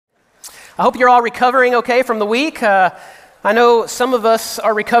I hope you're all recovering okay from the week. I know some of us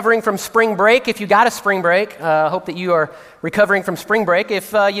are recovering from spring break. If you got a spring break, I hope that you are recovering from spring break.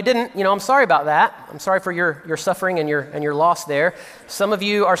 If you didn't, I'm sorry about that. I'm sorry for your suffering and your loss there. Some of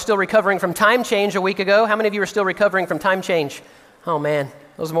you are still recovering from time change a week ago. How many of you are still recovering from time change? Oh man,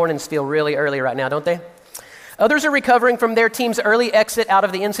 those mornings feel really early right now, don't they? Others are recovering from their team's early exit out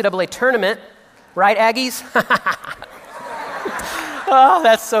of the NCAA tournament. Right, Aggies? Oh,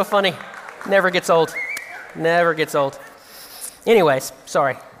 that's so funny. Never gets old. Never gets old. Anyways,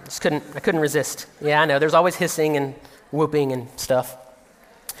 sorry. I couldn't resist. Yeah, I know. There's always hissing and whooping and stuff.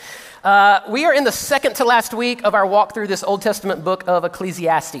 We are in the second to last week of our walk through this Old Testament book of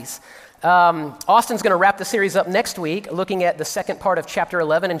Ecclesiastes. Austin's going to wrap the series up next week, looking at the second part of chapter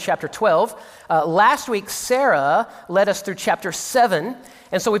 11 and chapter 12. Last week, Sarah led us through chapter 7.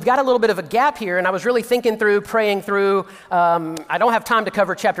 And so we've got a little bit of a gap here, and I was really praying through. I don't have time to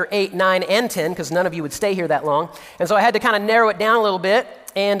cover chapter 8, 9, and 10, because none of you would stay here that long. And so I had to kind of narrow it down a little bit.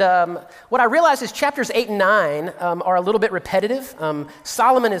 And what I realized is chapters 8 and 9 are a little bit repetitive.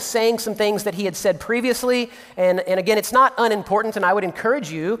 Solomon is saying some things that he had said previously. And again, it's not unimportant, and I would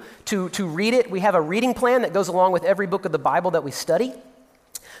encourage you to read it. We have a reading plan that goes along with every book of the Bible that we study.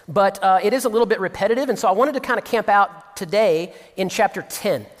 But it is a little bit repetitive, and so I wanted to kind of camp out today in chapter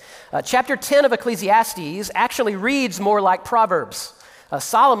 10. Chapter 10 of Ecclesiastes actually reads more like Proverbs.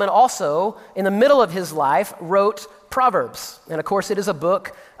 Solomon also, in the middle of his life, wrote Proverbs. And of course, it is a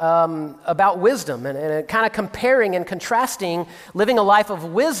book about wisdom and kind of comparing and contrasting living a life of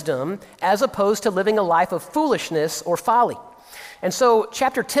wisdom as opposed to living a life of foolishness or folly. And so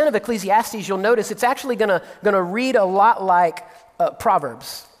chapter 10 of Ecclesiastes, you'll notice it's actually going to read a lot like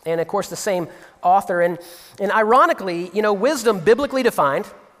Proverbs. And of course, the same author. And ironically, wisdom biblically defined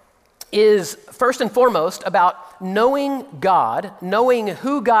is first and foremost about knowing God, knowing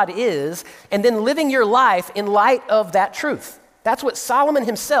who God is, and then living your life in light of that truth. That's what Solomon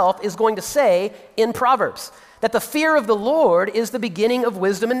himself is going to say in Proverbs, that the fear of the Lord is the beginning of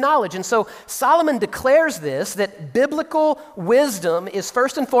wisdom and knowledge. And so Solomon declares this, that biblical wisdom is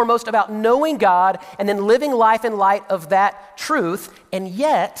first and foremost about knowing God and then living life in light of that truth. And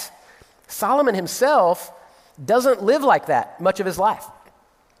yet, Solomon himself doesn't live like that much of his life.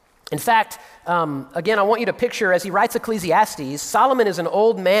 In fact, again, I want you to picture as he writes Ecclesiastes, Solomon is an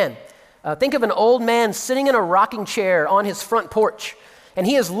old man. Think of an old man sitting in a rocking chair on his front porch. And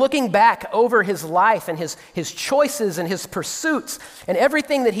he is looking back over his life and his choices and his pursuits and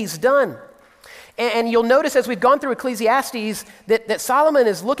everything that he's done. And you'll notice as we've gone through Ecclesiastes that Solomon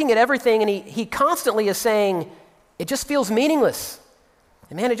is looking at everything and he constantly is saying, it just feels meaningless.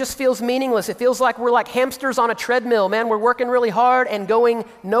 And man, it just feels meaningless. It feels like we're like hamsters on a treadmill. Man, we're working really hard and going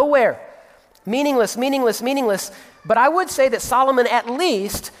nowhere. Meaningless, meaningless, meaningless. But I would say that Solomon at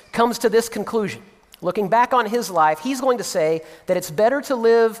least comes to this conclusion. Looking back on his life, he's going to say that it's better to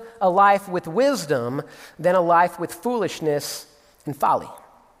live a life with wisdom than a life with foolishness and folly.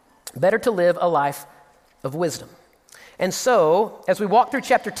 Better to live a life of wisdom. And so, as we walk through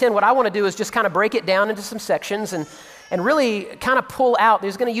chapter 10, what I want to do is just kind of break it down into some sections and really kind of pull out.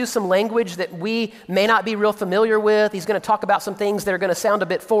 There's going to use some language that we may not be real familiar with. He's going to talk about some things that are going to sound a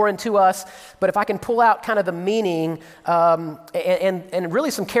bit foreign to us. But if I can pull out kind of the meaning and really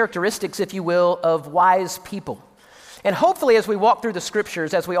some characteristics, if you will, of wise people. And hopefully as we walk through the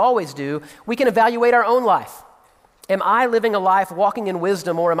scriptures, as we always do, we can evaluate our own life. Am I living a life walking in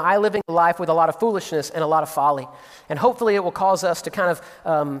wisdom, or am I living a life with a lot of foolishness and a lot of folly? And hopefully it will cause us to kind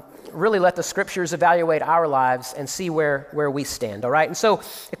of really let the scriptures evaluate our lives and see where we stand, all right? And so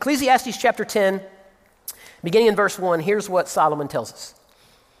Ecclesiastes chapter 10, beginning in verse 1, here's what Solomon tells us.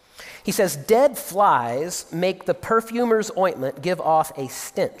 He says, dead flies make the perfumer's ointment give off a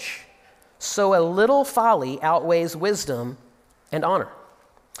stench, so a little folly outweighs wisdom and honor.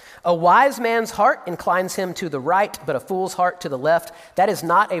 A wise man's heart inclines him to the right, but a fool's heart to the left. That is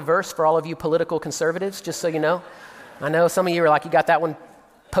not a verse for all of you political conservatives, just so you know. I know some of you are like, you got that one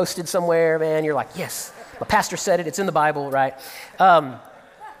posted somewhere, man. You're like, yes, my pastor said it. It's in the Bible, right?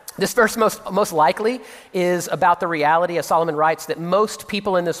 This verse most likely is about the reality, as Solomon writes, that most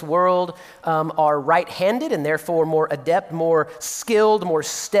people in this world are right-handed and therefore more adept, more skilled, more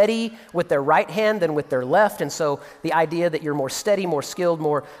steady with their right hand than with their left. And so the idea that you're more steady, more skilled,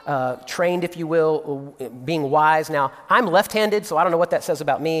 more trained, if you will, being wise. Now, I'm left-handed, so I don't know what that says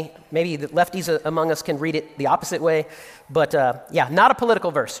about me. Maybe the lefties among us can read it the opposite way. But yeah, not a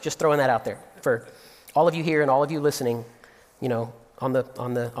political verse. Just throwing that out there for all of you here and all of you listening, on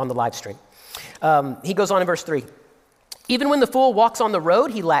the live stream. He goes on in verse 3. Even when the fool walks on the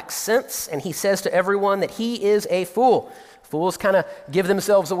road, he lacks sense, and he says to everyone that he is a fool. Fools kind of give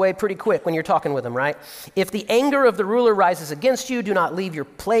themselves away pretty quick when you're talking with them, right? If the anger of the ruler rises against you, do not leave your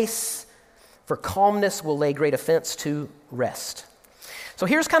place, for calmness will lay great offense to rest. So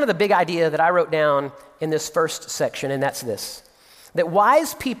here's kind of the big idea that I wrote down in this first section, and that's this: that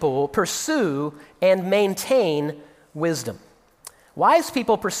wise people pursue and maintain wisdom. Wise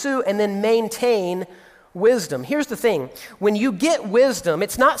people pursue and then maintain wisdom. Here's the thing. When you get wisdom,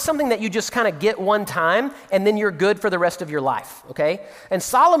 it's not something that you just kind of get one time and then you're good for the rest of your life, okay? And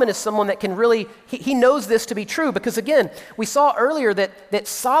Solomon is someone that can really, he knows this to be true because, again, we saw earlier that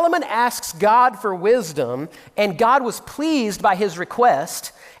Solomon asks God for wisdom and God was pleased by his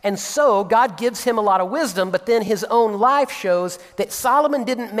request, and so God gives him a lot of wisdom, but then his own life shows that Solomon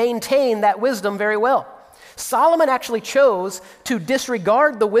didn't maintain that wisdom very well. Solomon actually chose to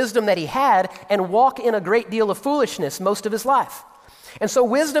disregard the wisdom that he had and walk in a great deal of foolishness most of his life. And so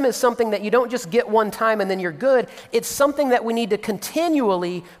wisdom is something that you don't just get one time and then you're good. It's something that we need to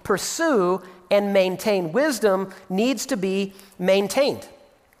continually pursue and maintain. Wisdom needs to be maintained.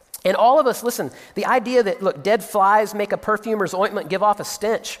 And all of us, listen, the idea that, look, dead flies make a perfumer's ointment give off a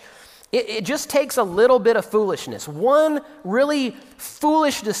stench, it just takes a little bit of foolishness. One really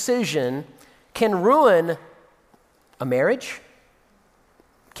foolish decision can ruin a marriage,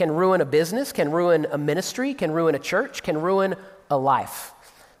 can ruin a business, can ruin a ministry, can ruin a church, can ruin a life.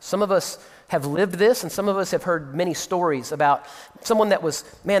 Some of us have lived this, and some of us have heard many stories about someone that was,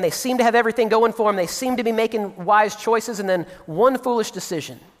 man, they seem to have everything going for them, they seem to be making wise choices, and then one foolish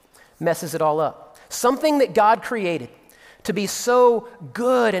decision messes it all up. Something that God created to be so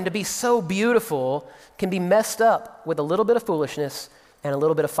good and to be so beautiful can be messed up with a little bit of foolishness and a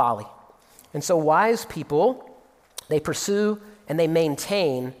little bit of folly. And so wise people, they pursue and they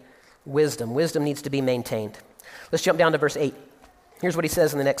maintain wisdom. Wisdom needs to be maintained. Let's jump down to verse 8. Here's what he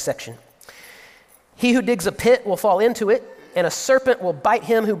says in the next section. He who digs a pit will fall into it, and a serpent will bite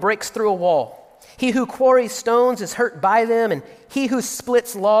him who breaks through a wall. He who quarries stones is hurt by them, and he who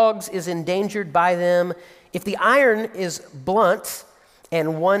splits logs is endangered by them. If the iron is blunt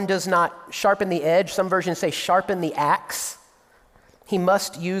and one does not sharpen the edge, some versions say sharpen the axe, he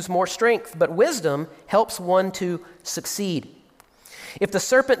must use more strength, but wisdom helps one to succeed. If the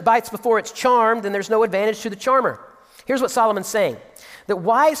serpent bites before it's charmed, then there's no advantage to the charmer. Here's what Solomon's saying, that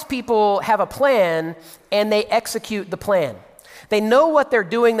wise people have a plan and they execute the plan. They know what they're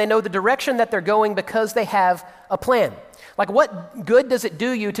doing, they know the direction that they're going because they have a plan. Like, what good does it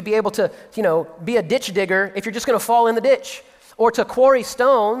do you to be able to, be a ditch digger if you're just going to fall in the ditch? Or to quarry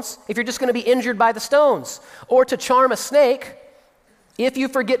stones if you're just going to be injured by the stones? Or to charm a snake if you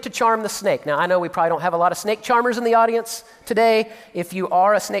forget to charm the snake. Now, I know we probably don't have a lot of snake charmers in the audience today. If you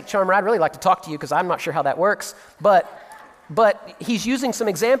are a snake charmer, I'd really like to talk to you because I'm not sure how that works. But he's using some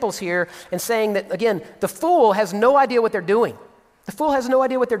examples here and saying that, again, the fool has no idea what they're doing. The fool has no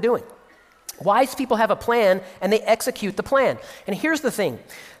idea what they're doing. Wise people have a plan and they execute the plan. And here's the thing.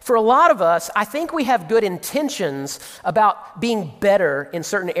 For a lot of us, I think we have good intentions about being better in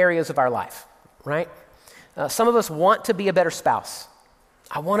certain areas of our life, right? Some of us want to be a better spouse.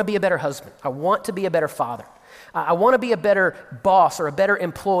 I want to be a better husband. I want to be a better father. I want to be a better boss or a better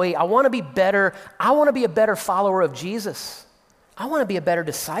employee. I want to be better. I want to be a better follower of Jesus. I want to be a better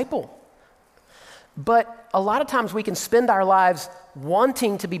disciple. But a lot of times we can spend our lives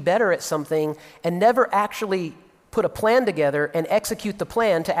wanting to be better at something and never actually put a plan together and execute the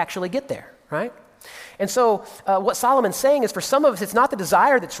plan to actually get there, right? And so what Solomon's saying is, for some of us, it's not the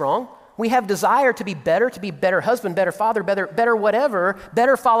desire that's wrong. We have desire to be better husband, better father, better whatever,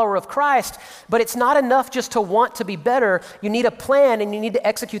 better follower of Christ, but it's not enough just to want to be better. You need a plan and you need to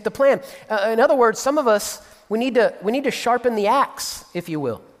execute the plan. In other words, some of us, we need to sharpen the axe, if you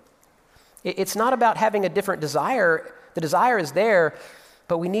will. It's not about having a different desire. The desire is there,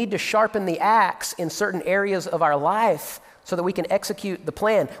 but we need to sharpen the axe in certain areas of our life so that we can execute the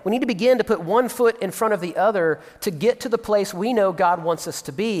plan. We need to begin to put one foot in front of the other to get to the place we know God wants us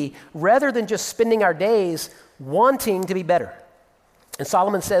to be, rather than just spending our days wanting to be better. And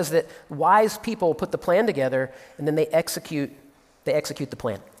Solomon says that wise people put the plan together and then they execute the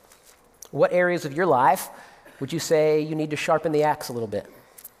plan. What areas of your life would you say you need to sharpen the axe a little bit?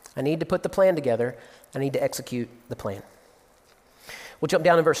 I need to put the plan together. I need to execute the plan. We'll jump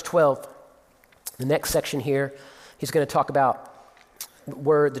down in verse 12. The next section here, he's going to talk about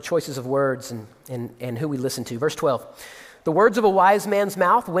the choices of words and who we listen to. Verse 12. The words of a wise man's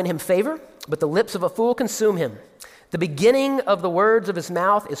mouth win him favor, but the lips of a fool consume him. The beginning of the words of his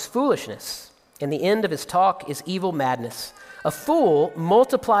mouth is foolishness, and the end of his talk is evil madness. A fool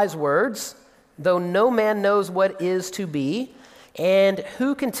multiplies words, though no man knows what is to be, and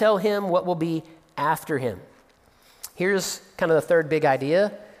who can tell him what will be after him? Here's kind of the third big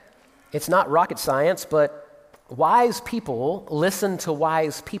idea. It's not rocket science, but wise people listen to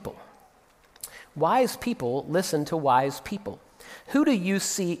wise people. Wise people listen to wise people. Who do you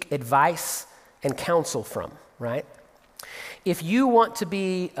seek advice and counsel from, right? If you want to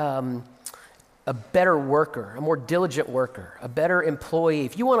be a better worker, a more diligent worker, a better employee,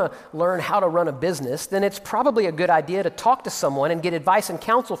 if you want to learn how to run a business, then it's probably a good idea to talk to someone and get advice and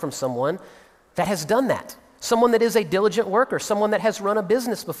counsel from someone that has done that, someone that is a diligent worker, someone that has run a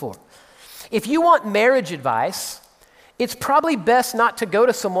business before. If you want marriage advice, it's probably best not to go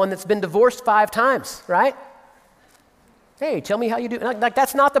to someone that's been divorced 5 times, right? Hey, tell me how you do. Like,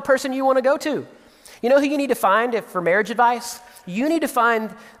 that's not the person you want to go to. You know who you need to find for marriage advice? You need to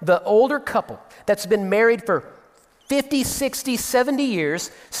find the older couple that's been married for 50, 60, 70 years,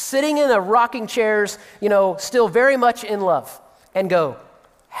 sitting in a rocking chairs, still very much in love, and go,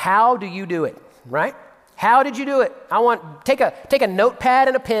 how do you do it, right? How did you do it? Take a notepad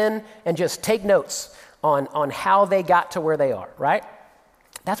and a pen and just take notes on how they got to where they are, right?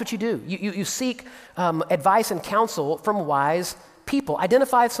 That's what you do. You seek advice and counsel from wise people.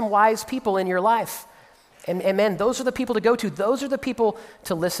 Identify some wise people in your life. And man, those are the people to go to. Those are the people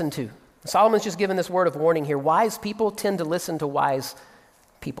to listen to. Solomon's just given this word of warning here. Wise people tend to listen to wise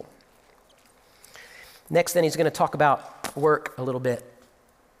people. Next, then, he's going to talk about work a little bit.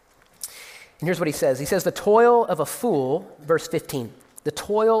 And here's what he says. He says, the toil of a fool, verse 15, the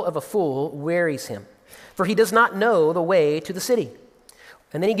toil of a fool wearies him, for he does not know the way to the city.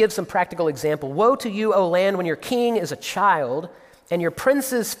 And then he gives some practical example. Woe to you, O land, when your king is a child, and your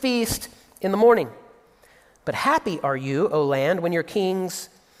princes feast in the morning. But happy are you, O land, when your king's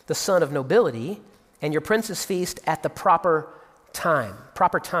the son of nobility, and your princes feast at the proper time.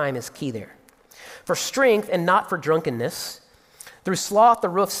 Proper time is key there. For strength and not for drunkenness. Through sloth the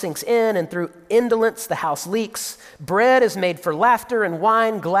roof sinks in, and through indolence the house leaks. Bread is made for laughter, and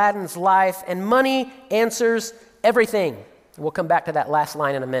wine gladdens life, and money answers everything. We'll come back to that last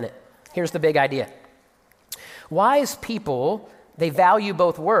line in a minute. Here's the big idea. Wise people, they value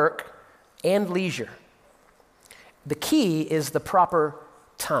both work and leisure. The key is the proper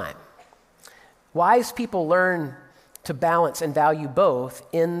time. Wise people learn to balance and value both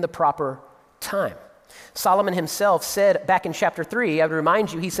in the proper time. Solomon himself said back in chapter 3, I would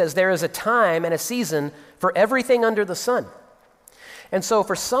remind you, he says, there is a time and a season for everything under the sun. And so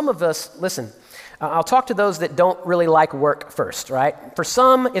for some of us, listen, I'll talk to those that don't really like work first, right? For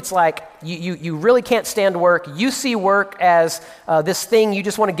some, it's like you really can't stand work. You see work as this thing you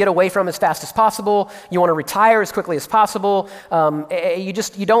just want to get away from as fast as possible. You want to retire as quickly as possible. You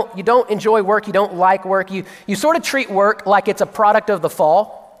don't enjoy work. You don't like work. You sort of treat work like it's a product of the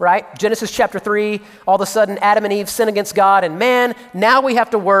fall, right? Genesis chapter 3, all of a sudden Adam and Eve sin against God, and man, now we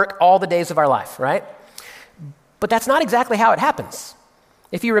have to work all the days of our life, right? But that's not exactly how it happens.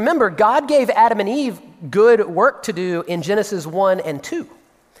 If you remember, God gave Adam and Eve good work to do in Genesis 1 and 2.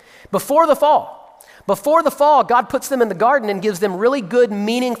 Before the fall, God puts them in the garden and gives them really good,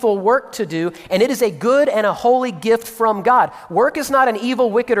 meaningful work to do, and it is a good and a holy gift from God. Work is not an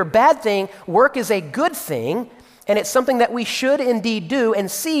evil, wicked, or bad thing. Work is a good thing, and it's something that we should indeed do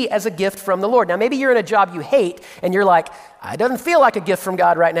and see as a gift from the Lord. Now, maybe you're in a job you hate, and you're like, it doesn't feel like a gift from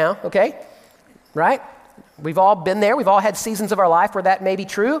God right now, okay? Right? We've all been there. We've all had seasons of our life where that may be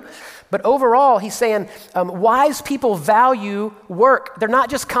true. But overall, he's saying wise people value work. They're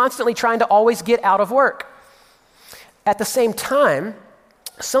not just constantly trying to always get out of work. At the same time,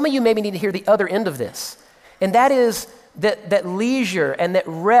 some of you maybe need to hear the other end of this. And that is that leisure and that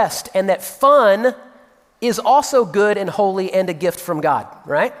rest and that fun is also good and holy and a gift from God,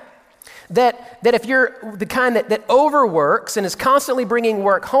 right? That if you're the kind that overworks and is constantly bringing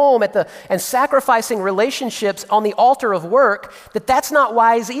work home and sacrificing relationships on the altar of work, that's not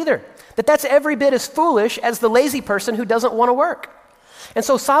wise either. That's every bit as foolish as the lazy person who doesn't want to work. And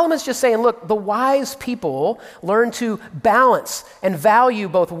so Solomon's just saying, look, the wise people learn to balance and value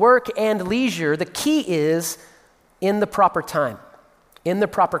both work and leisure. The key is in the proper time, in the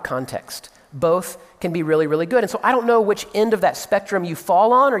proper context. Both can be really, really good. And so I don't know which end of that spectrum you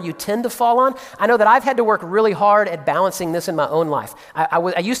fall on or you tend to fall on. I know that I've had to work really hard at balancing this in my own life.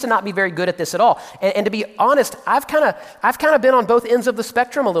 I used to not be very good at this at all. And to be honest, I've kind of been on both ends of the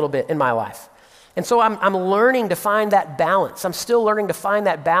spectrum a little bit in my life. And so I'm learning to find that balance. I'm still learning to find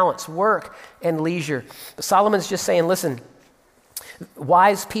that balance, work and leisure. But Solomon's just saying, listen,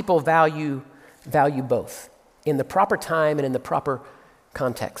 wise people value both in the proper time and in the proper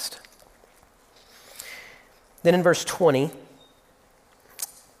context. Then in verse 20,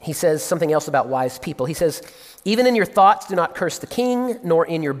 he says something else about wise people. He says, even in your thoughts do not curse the king, nor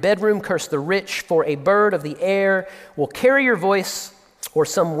in your bedroom curse the rich, for a bird of the air will carry your voice, or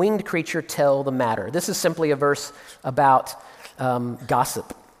some winged creature tell the matter. This is simply a verse about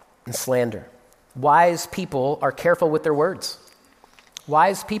gossip and slander. Wise people are careful with their words.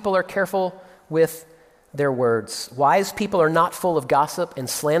 Wise people are careful with their words. Wise people are not full of gossip and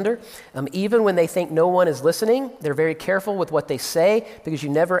slander. Even when they think no one is listening, they're very careful with what they say because you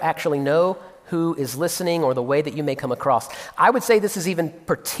never actually know who is listening or the way that you may come across. I would say this is even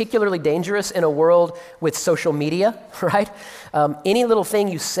particularly dangerous in a world with social media, right? Any little thing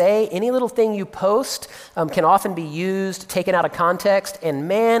you say, any little thing you post can often be used, taken out of context, and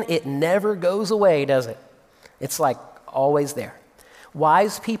man, it never goes away, does it? It's like always there.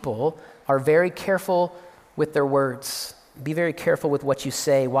 Wise people are very careful with their words. Be very careful with what you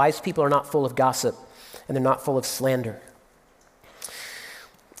say. Wise people are not full of gossip, and they're not full of slander.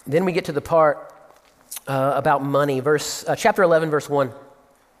 Then we get to the part about money. Chapter 11, verse 1.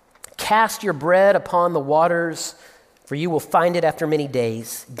 Cast your bread upon the waters, for you will find it after many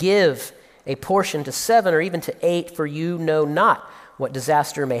days. Give a portion to 7 or even to 8, for you know not what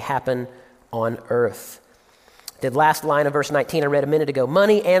disaster may happen on earth. The last line of verse 19 I read a minute ago,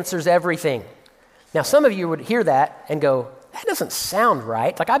 money answers everything. Now, some of you would hear that and go, that doesn't sound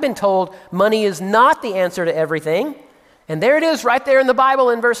right. Like, I've been told money is not the answer to everything. And there it is right there in the Bible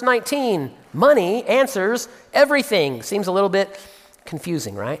in verse 19. Money answers everything. Seems a little bit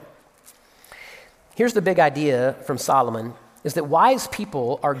confusing, right? Here's the big idea from Solomon, is that wise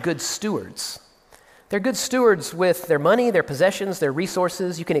people are good stewards. They're good stewards with their money, their possessions, their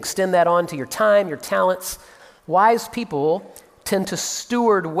resources. You can extend that on to your time, your talents. Wise people tend to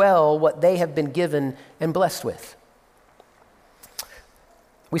steward well what they have been given and blessed with.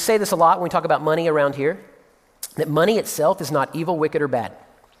 We say this a lot when we talk about money around here, that money itself is not evil, wicked, or bad.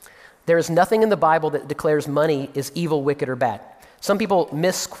 There is nothing in the Bible that declares money is evil, wicked, or bad. Some people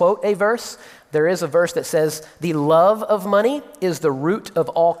misquote a verse. There is a verse that says, the love of money is the root of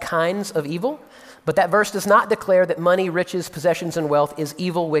all kinds of evil. But that verse does not declare that money, riches, possessions, and wealth is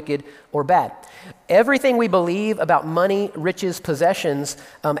evil, wicked, or bad. Everything we believe about money, riches, possessions,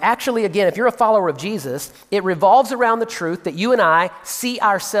 actually, again, if you're a follower of Jesus, it revolves around the truth that you and I see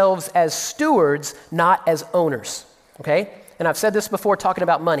ourselves as stewards, not as owners, okay? And I've said this before talking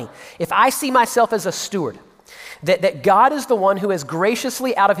about money. If I see myself as a steward, that God is the one who has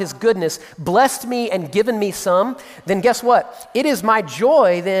graciously, out of his goodness, blessed me and given me some, then guess what? It is my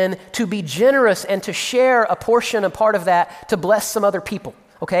joy then to be generous and to share a portion, a part of that, to bless some other people,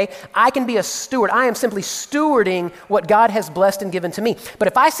 okay? I can be a steward. I am simply stewarding what God has blessed and given to me. But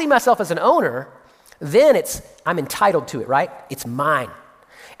if I see myself as an owner, then I'm entitled to it, right? It's mine.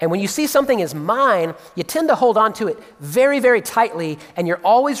 And when you see something is mine, you tend to hold on to it very, very tightly, and you're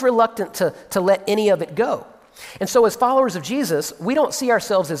always reluctant to let any of it go. And so as followers of Jesus, we don't see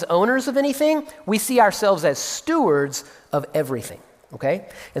ourselves as owners of anything. We see ourselves as stewards of everything, okay?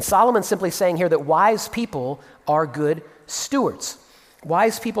 And Solomon's simply saying here that wise people are good stewards.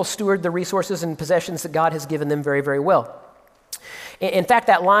 Wise people steward the resources and possessions that God has given them very, very well. In fact,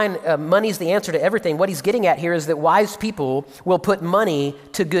 that line, money's the answer to everything, what he's getting at here is that wise people will put money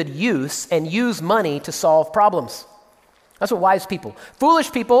to good use and use money to solve problems. That's what wise people.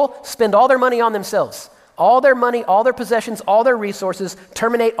 Foolish people spend all their money on themselves. All their money, all their possessions, all their resources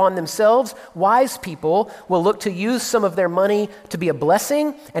terminate on themselves. Wise people will look to use some of their money to be a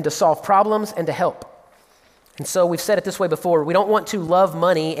blessing and to solve problems and to help. And so we've said it this way before. We don't want to love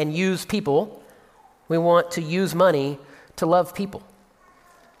money and use people. We want to use money to love people.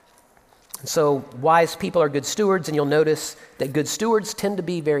 And so wise people are good stewards, and you'll notice that good stewards tend to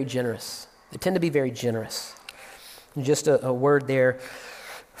be very generous. They tend to be very generous. And just a word there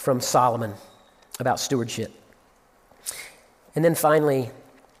from Solomon about stewardship. And then finally,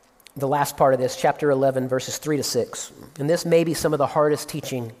 the last part of this, chapter 11, verses 3 to 6. And this may be some of the hardest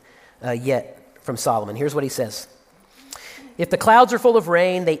teaching yet from Solomon. Here's what he says. If the clouds are full of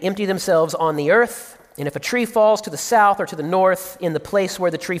rain, they empty themselves on the earth. And if a tree falls to the south or to the north, in the place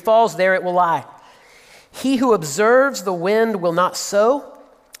where the tree falls, there it will lie. He who observes the wind will not sow.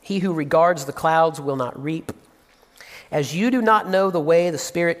 He who regards the clouds will not reap. As you do not know the way the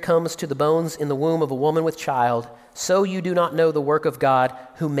Spirit comes to the bones in the womb of a woman with child, so you do not know the work of God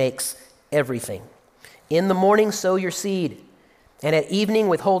who makes everything. In the morning sow your seed, and at evening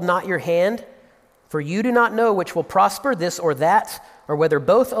withhold not your hand, for you do not know which will prosper, this or that, or whether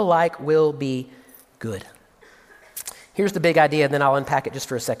both alike will be good. Here's the big idea, and then I'll unpack it just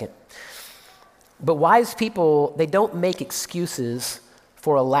for a second. But wise people, they don't make excuses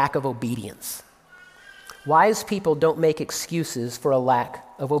for a lack of obedience. Wise people don't make excuses for a lack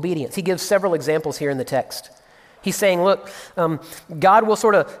of obedience. He gives several examples here in the text. He's saying, look, God will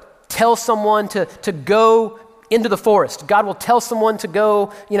sort of tell someone to go into the forest. God will tell someone to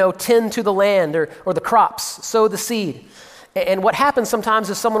go, tend to the land or the crops, sow the seed. And what happens sometimes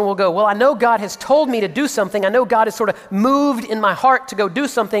is someone will go, well, I know God has told me to do something. I know God has sort of moved in my heart to go do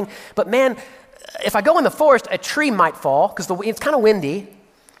something. But man, if I go in the forest, a tree might fall because it's kind of windy,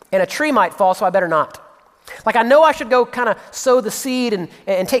 and a tree might fall, so I better not. Like I know I should go kind of sow the seed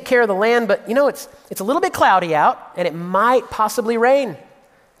and take care of the land, but it's a little bit cloudy out, and it might possibly rain,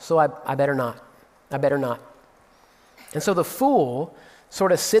 so I better not. I better not. And so the fool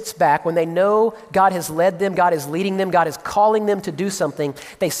sort of sits back when they know God has led them, God is leading them, God is calling them to do something.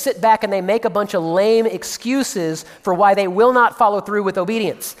 They sit back and they make a bunch of lame excuses for why they will not follow through with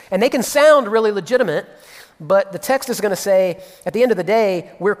obedience. And they can sound really legitimate, but the text is going to say, at the end of the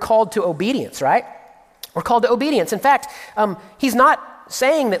day, we're called to obedience, right? We're called to obedience. In fact, he's not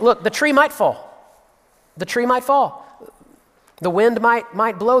saying that, look, the tree might fall. The tree might fall. The wind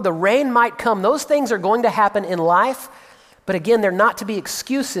might blow. The rain might come. Those things are going to happen in life. But again, they're not to be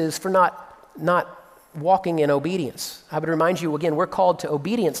excuses for not walking in obedience. I would remind you, again, we're called to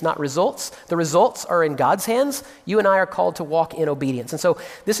obedience, not results. The results are in God's hands. You and I are called to walk in obedience. And so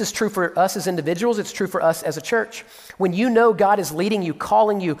this is true for us as individuals. It's true for us as a church. When you know God is leading you,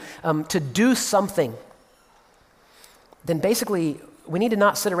 calling you to do something, then basically we need to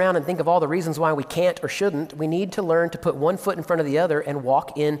not sit around and think of all the reasons why we can't or shouldn't. We need to learn to put one foot in front of the other and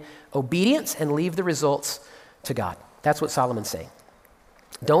walk in obedience and leave the results to God. That's what Solomon's saying.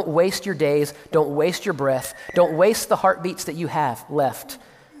 Don't waste your days. Don't waste your breath. Don't waste the heartbeats that you have left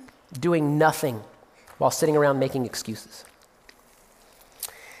doing nothing while sitting around making excuses.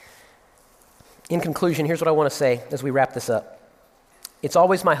 In conclusion, here's what I want to say as we wrap this up. It's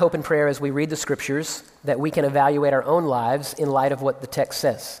always my hope and prayer as we read the scriptures that we can evaluate our own lives in light of what the text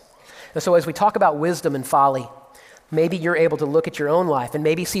says. And so as we talk about wisdom and folly, maybe you're able to look at your own life and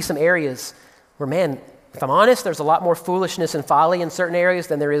maybe see some areas where, man, if I'm honest, there's a lot more foolishness and folly in certain areas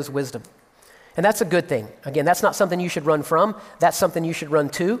than there is wisdom. And that's a good thing. Again, that's not something you should run from. That's something you should run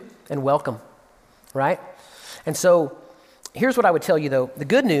to and welcome, right? And so here's what I would tell you, though. The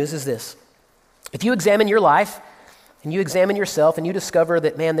good news is this. If you examine your life and you examine yourself and you discover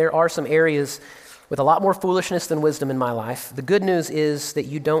that, man, there are some areas with a lot more foolishness than wisdom in my life, the good news is that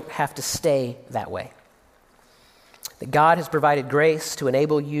you don't have to stay that way. That God has provided grace to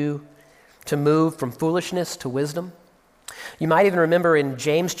enable you to move from foolishness to wisdom. You might even remember in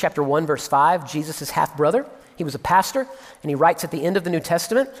James chapter 1, verse 5, Jesus' half-brother, he was a pastor, and he writes at the end of the New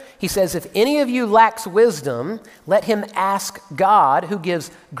Testament, he says, if any of you lacks wisdom, let him ask God, who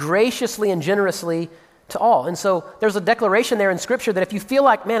gives graciously and generously to all. And so there's a declaration there in Scripture that if you feel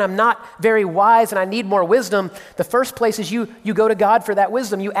like, man, I'm not very wise and I need more wisdom, the first place is you go to God for that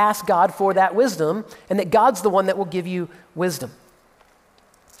wisdom. You ask God for that wisdom, and that God's the one that will give you wisdom.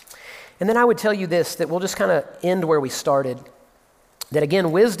 And then I would tell you this, that we'll just kind of end where we started, that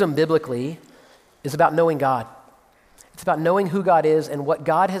again, wisdom biblically is about knowing God. It's about knowing who God is and what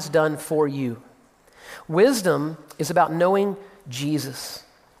God has done for you. Wisdom is about knowing Jesus,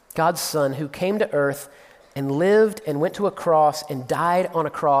 God's Son, who came to earth and lived and went to a cross and died on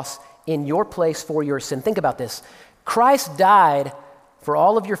a cross in your place for your sin. Think about this. Christ died for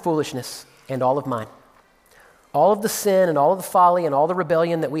all of your foolishness and all of mine. All of the sin and all of the folly and all the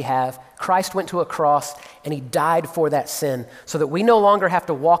rebellion that we have, Christ went to a cross and he died for that sin so that we no longer have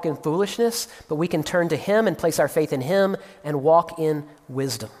to walk in foolishness, but we can turn to him and place our faith in him and walk in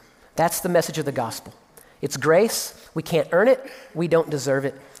wisdom. That's the message of the gospel. It's grace. We can't earn it. We don't deserve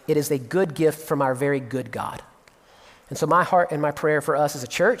it. It is a good gift from our very good God. And so my heart and my prayer for us as a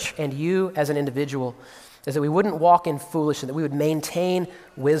church and you as an individual is that we wouldn't walk in foolishness, that we would maintain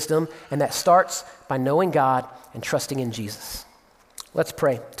wisdom, and that starts by knowing God and trusting in Jesus. Let's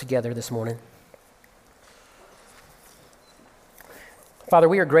pray together this morning. Father,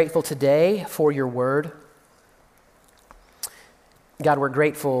 we are grateful today for your word. God, we're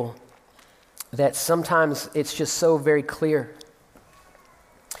grateful that sometimes it's just so very clear.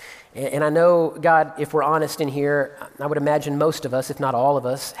 And I know, God, if we're honest in here, I would imagine most of us, if not all of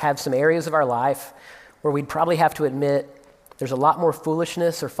us, have some areas of our life where we'd probably have to admit there's a lot more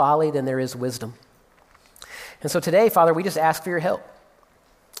foolishness or folly than there is wisdom. And so today, Father, we just ask for your help.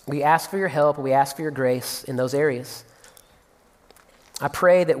 We ask for your help, we ask for your grace in those areas. I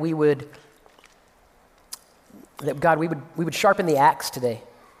pray that we would sharpen the axe today.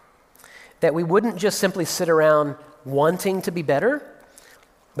 That we wouldn't just simply sit around wanting to be better,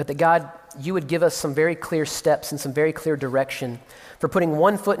 but that God, you would give us some very clear steps and some very clear direction for putting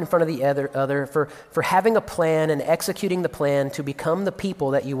one foot in front of the other, for having a plan and executing the plan to become the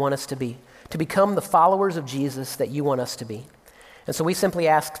people that you want us to be, to become the followers of Jesus that you want us to be. And so we simply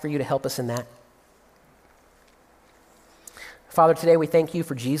ask for you to help us in that. Father, today we thank you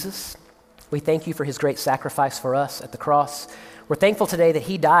for Jesus. We thank you for his great sacrifice for us at the cross. We're thankful today that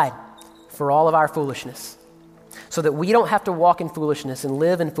he died for all of our foolishness, so that we don't have to walk in foolishness and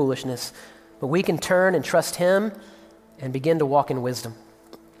live in foolishness, but we can turn and trust him and begin to walk in wisdom.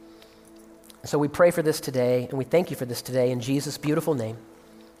 So we pray for this today, and we thank you for this today in Jesus' beautiful name.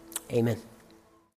 Amen.